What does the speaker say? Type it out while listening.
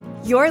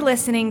You're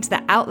listening to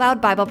the Out Loud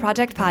Bible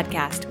Project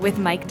podcast with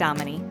Mike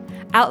Dominy.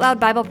 Out Loud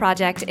Bible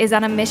Project is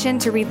on a mission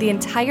to read the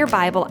entire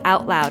Bible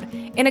out loud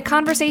in a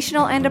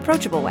conversational and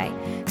approachable way,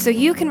 so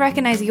you can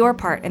recognize your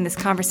part in this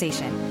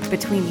conversation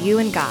between you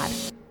and God.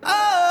 Before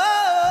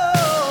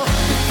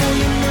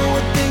you know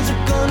it, things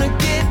are gonna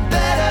get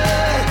better.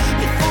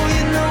 Before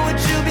you know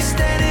it, you'll be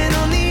standing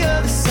on the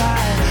other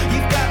side.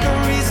 You've got no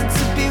reason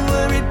to be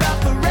worried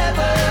about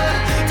forever.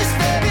 Just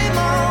every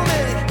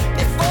moment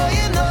before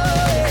you know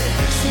it.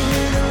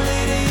 Sooner or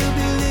later, you'll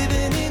be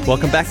living in.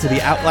 Welcome back to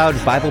the Out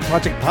Loud Bible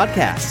Project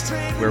podcast,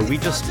 where we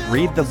just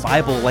read the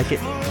Bible like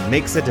it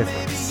makes a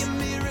difference.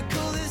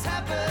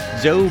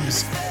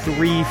 Job's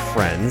three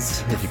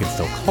friends, if you can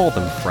still call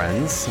them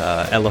friends,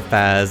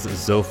 Eliphaz,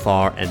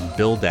 Zophar, and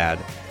Bildad,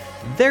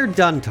 they're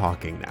done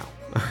talking now,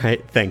 all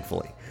right,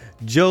 thankfully.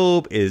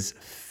 Job is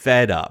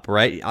fed up,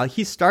 right?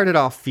 He started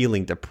off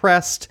feeling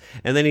depressed,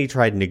 and then he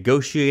tried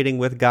negotiating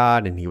with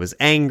God, and he was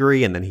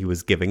angry, and then he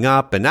was giving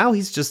up, and now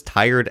he's just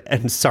tired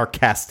and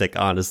sarcastic,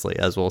 honestly,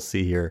 as we'll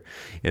see here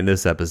in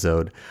this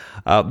episode.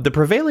 The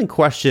prevailing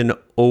question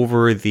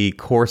over the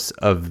course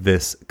of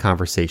this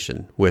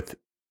conversation with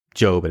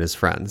Job and his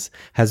friends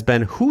has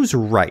been who's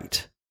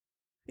right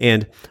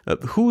and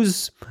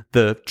who's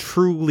the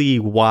truly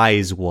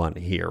wise one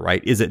here,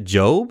 right? Is it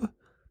Job?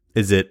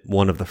 Is it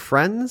one of the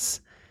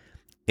friends?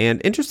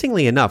 And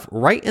interestingly enough,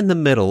 right in the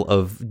middle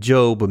of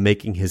Job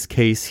making his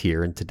case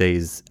here in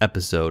today's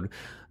episode,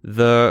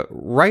 the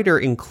writer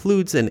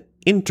includes an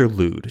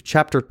interlude,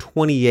 chapter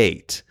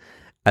 28,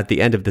 at the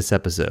end of this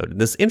episode.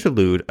 This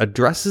interlude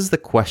addresses the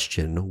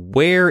question,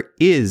 where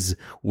is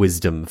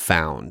wisdom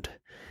found?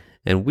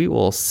 And we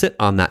will sit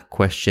on that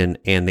question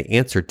and the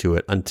answer to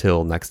it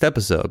until next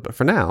episode. But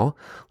for now,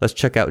 let's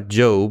check out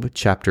Job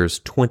chapters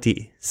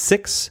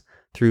 26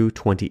 through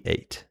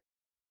 28.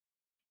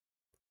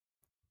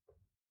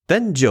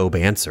 Then Job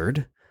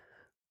answered,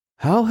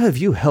 "How have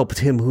you helped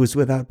him who is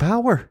without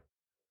power?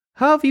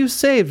 How have you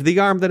saved the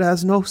arm that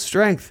has no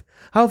strength?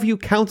 How have you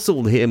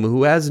counseled him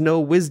who has no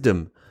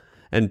wisdom,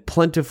 and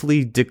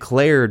plentifully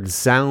declared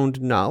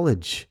sound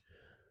knowledge?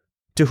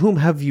 To whom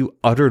have you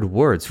uttered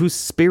words? Whose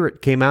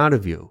spirit came out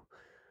of you?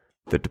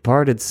 The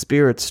departed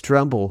spirits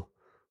tremble,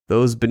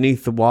 those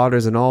beneath the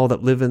waters and all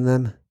that live in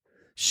them.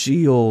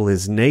 Sheol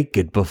is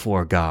naked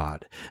before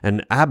God,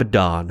 and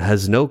Abaddon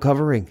has no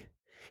covering.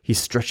 He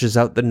stretches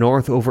out the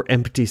north over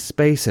empty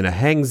space and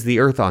hangs the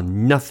earth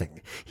on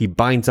nothing. He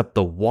binds up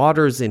the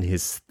waters in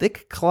his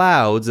thick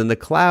clouds, and the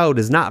cloud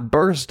is not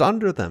burst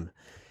under them.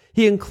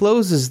 He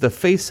encloses the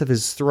face of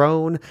his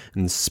throne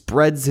and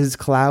spreads his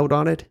cloud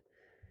on it.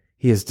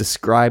 He has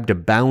described a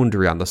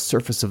boundary on the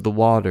surface of the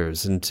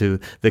waters into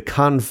the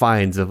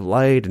confines of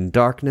light and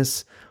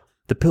darkness.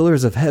 The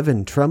pillars of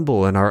heaven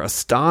tremble and are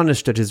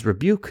astonished at his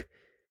rebuke.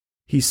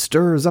 He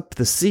stirs up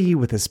the sea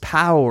with his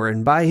power,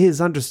 and by his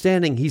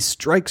understanding he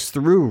strikes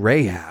through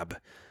Rahab.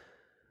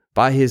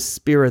 By his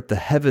spirit the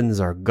heavens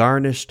are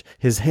garnished.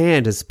 His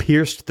hand has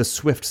pierced the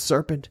swift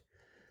serpent.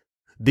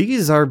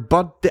 These are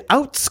but the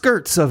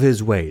outskirts of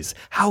his ways.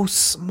 How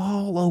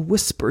small a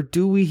whisper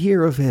do we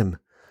hear of him?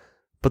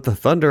 But the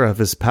thunder of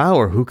his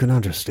power who can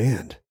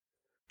understand?"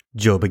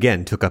 Job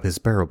again took up his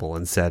parable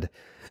and said,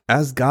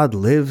 "As God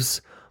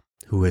lives,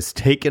 who has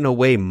taken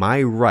away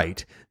my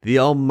right, the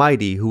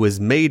Almighty who has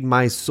made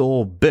my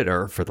soul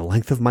bitter, for the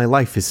length of my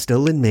life is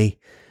still in me,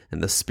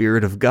 and the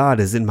Spirit of God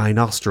is in my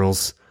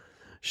nostrils.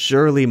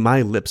 Surely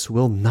my lips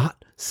will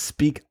not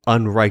speak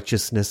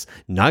unrighteousness,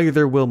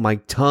 neither will my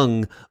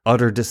tongue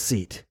utter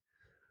deceit.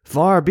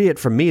 Far be it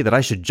from me that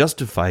I should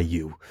justify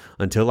you.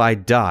 Until I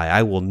die,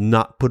 I will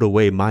not put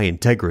away my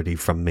integrity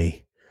from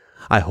me.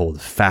 I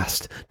hold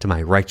fast to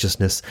my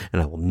righteousness,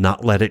 and I will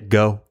not let it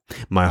go.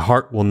 My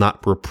heart will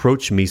not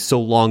reproach me so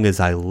long as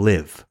I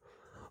live.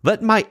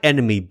 Let my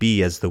enemy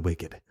be as the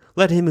wicked.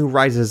 Let him who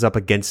rises up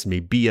against me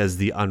be as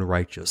the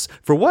unrighteous.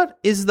 For what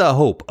is the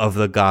hope of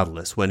the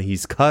godless when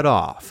he's cut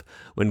off,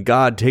 when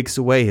God takes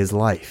away his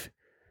life?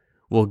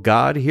 Will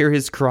God hear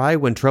his cry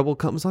when trouble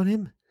comes on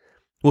him?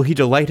 Will he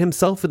delight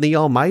himself in the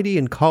Almighty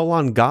and call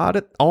on God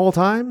at all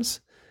times?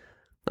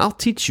 I'll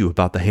teach you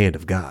about the hand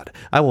of God.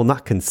 I will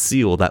not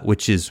conceal that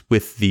which is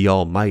with the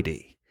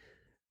Almighty.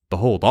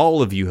 Behold,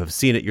 all of you have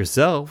seen it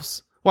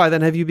yourselves. Why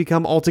then have you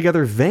become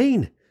altogether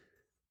vain?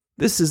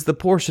 This is the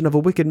portion of a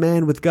wicked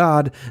man with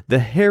God, the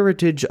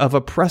heritage of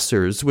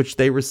oppressors which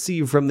they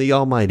receive from the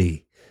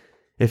Almighty.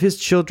 If his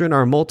children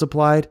are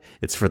multiplied,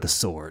 it's for the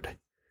sword.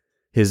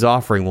 His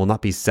offering will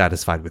not be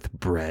satisfied with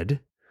bread.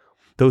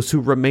 Those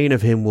who remain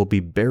of him will be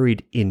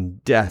buried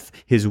in death.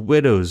 His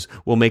widows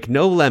will make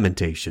no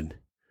lamentation.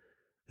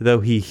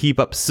 Though he heap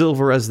up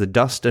silver as the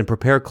dust and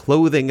prepare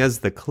clothing as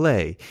the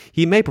clay,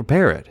 he may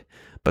prepare it,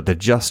 but the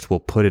just will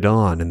put it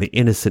on, and the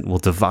innocent will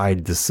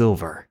divide the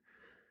silver.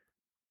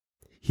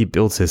 He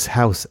builds his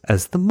house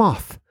as the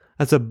moth,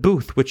 as a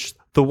booth which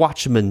the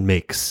watchman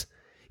makes.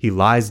 He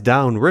lies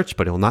down rich,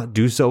 but he'll not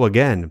do so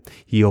again.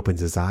 He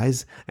opens his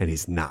eyes, and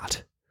he's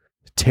not.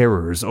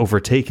 Terrors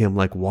overtake him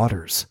like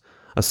waters.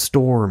 A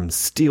storm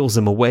steals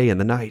him away in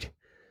the night.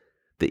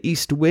 The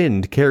east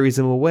wind carries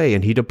him away,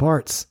 and he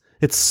departs.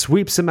 It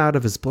sweeps him out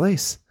of his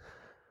place.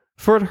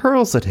 For it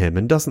hurls at him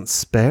and doesn't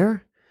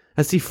spare,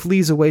 as he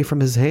flees away from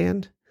his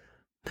hand.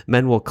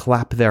 Men will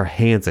clap their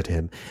hands at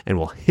him and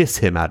will hiss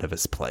him out of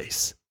his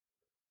place.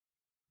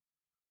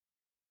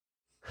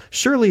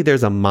 Surely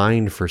there's a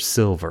mine for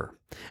silver,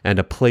 and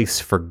a place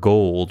for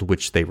gold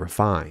which they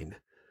refine.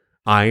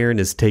 Iron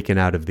is taken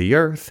out of the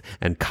earth,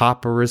 and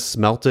copper is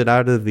smelted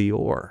out of the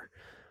ore.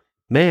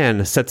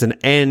 Man sets an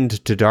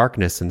end to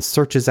darkness and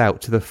searches out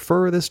to the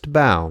furthest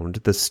bound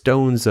the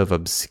stones of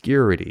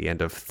obscurity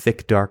and of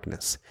thick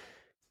darkness.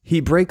 He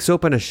breaks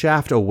open a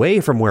shaft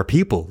away from where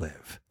people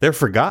live. They're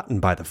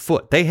forgotten by the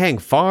foot. They hang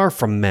far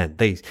from men.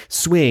 They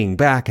swing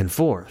back and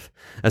forth.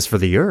 As for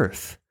the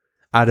earth,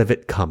 out of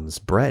it comes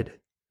bread.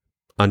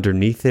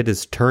 Underneath it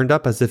is turned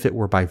up as if it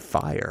were by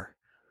fire.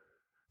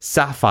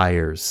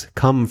 Sapphires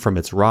come from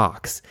its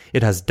rocks.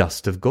 It has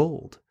dust of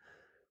gold.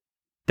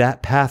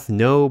 That path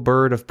no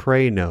bird of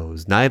prey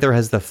knows, neither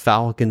has the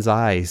falcon's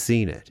eye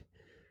seen it.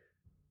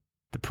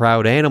 The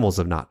proud animals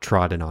have not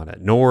trodden on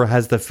it, nor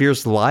has the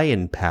fierce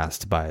lion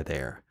passed by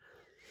there.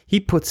 He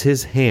puts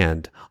his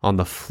hand on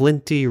the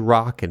flinty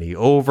rock, and he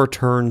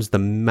overturns the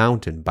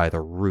mountain by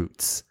the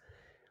roots.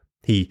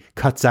 He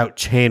cuts out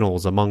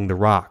channels among the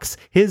rocks.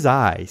 His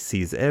eye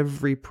sees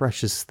every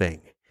precious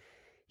thing.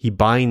 He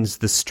binds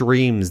the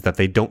streams that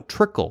they don't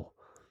trickle.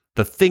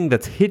 The thing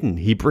that's hidden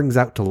he brings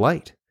out to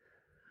light.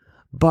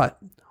 But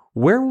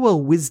where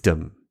will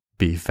wisdom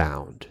be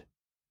found?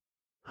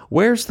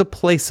 Where's the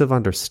place of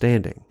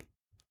understanding?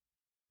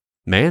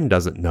 Man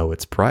doesn't know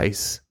its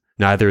price,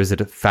 neither is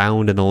it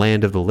found in the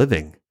land of the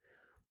living.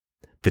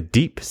 The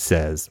deep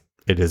says,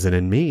 "It isn't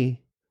in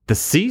me." The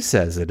sea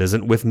says, "It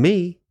isn't with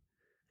me."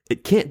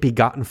 It can't be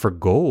gotten for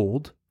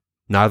gold,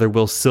 neither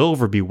will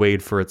silver be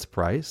weighed for its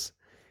price.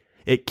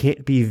 It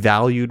can't be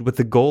valued with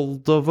the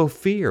gold of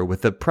Ophir,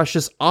 with the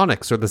precious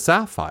onyx or the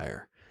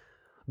sapphire.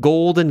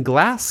 Gold and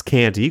glass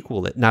can't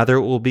equal it, neither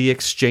it will be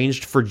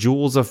exchanged for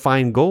jewels of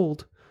fine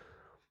gold.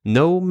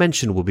 No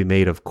mention will be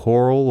made of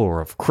coral or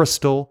of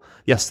crystal.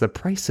 Yes, the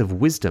price of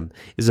wisdom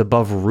is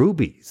above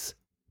rubies.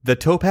 The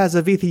topaz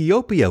of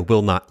Ethiopia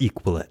will not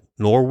equal it,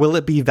 nor will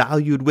it be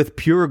valued with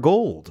pure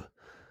gold.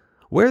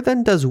 Where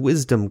then does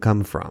wisdom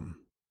come from?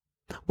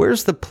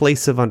 Where's the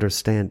place of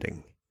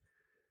understanding?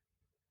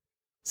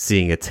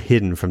 Seeing it's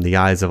hidden from the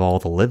eyes of all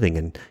the living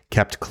and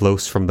kept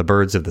close from the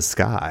birds of the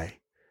sky.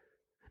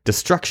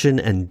 Destruction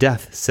and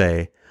death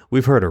say,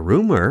 "We've heard a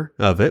rumor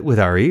of it with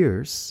our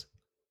ears."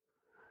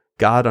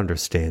 God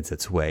understands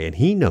its way, and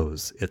he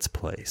knows its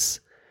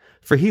place.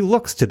 For he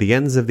looks to the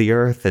ends of the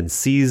earth and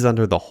sees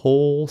under the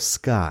whole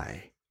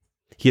sky.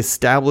 He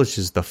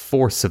establishes the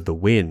force of the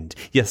wind.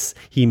 Yes,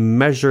 he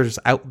measures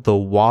out the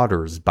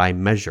waters by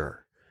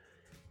measure.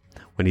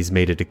 When he's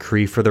made a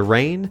decree for the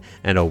rain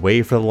and a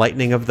way for the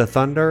lightning of the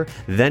thunder,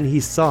 then he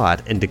saw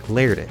it and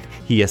declared it.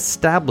 He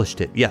established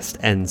it, yes,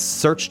 and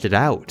searched it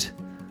out.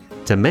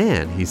 To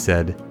man, he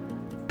said,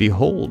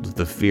 "Behold,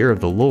 the fear of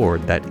the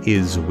Lord, that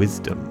is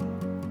wisdom.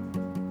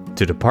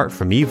 To depart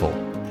from evil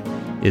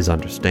is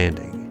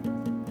understanding."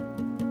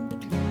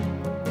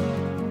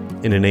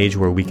 In an age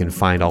where we can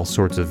find all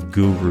sorts of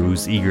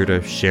gurus eager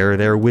to share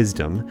their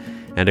wisdom,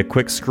 and a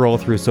quick scroll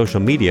through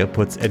social media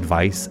puts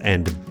advice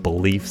and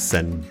beliefs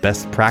and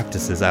best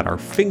practices at our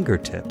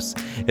fingertips,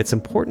 it's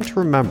important to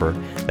remember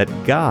that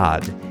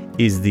God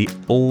is the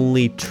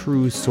only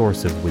true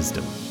source of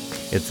wisdom.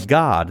 It's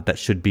God that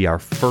should be our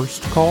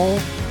first call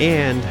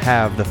and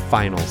have the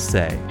final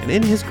say. And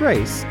in His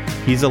grace,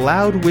 He's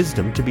allowed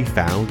wisdom to be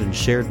found and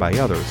shared by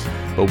others,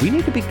 but we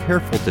need to be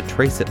careful to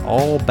trace it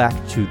all back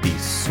to the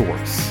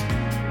source.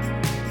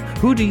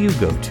 Who do you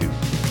go to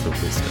for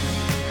wisdom?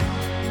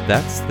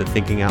 That's the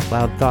Thinking Out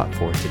Loud thought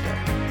for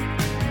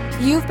today.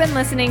 You've been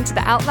listening to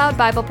the Out Loud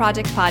Bible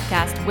Project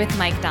podcast with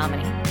Mike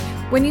Dominy.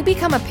 When you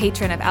become a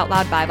patron of Out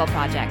Loud Bible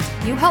Project,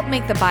 you help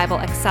make the Bible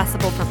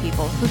accessible for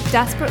people who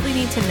desperately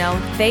need to know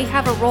they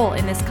have a role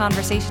in this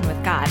conversation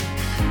with God.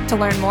 To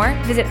learn more,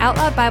 visit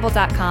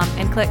OutLoudBible.com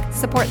and click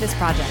Support This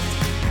Project.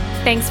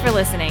 Thanks for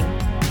listening.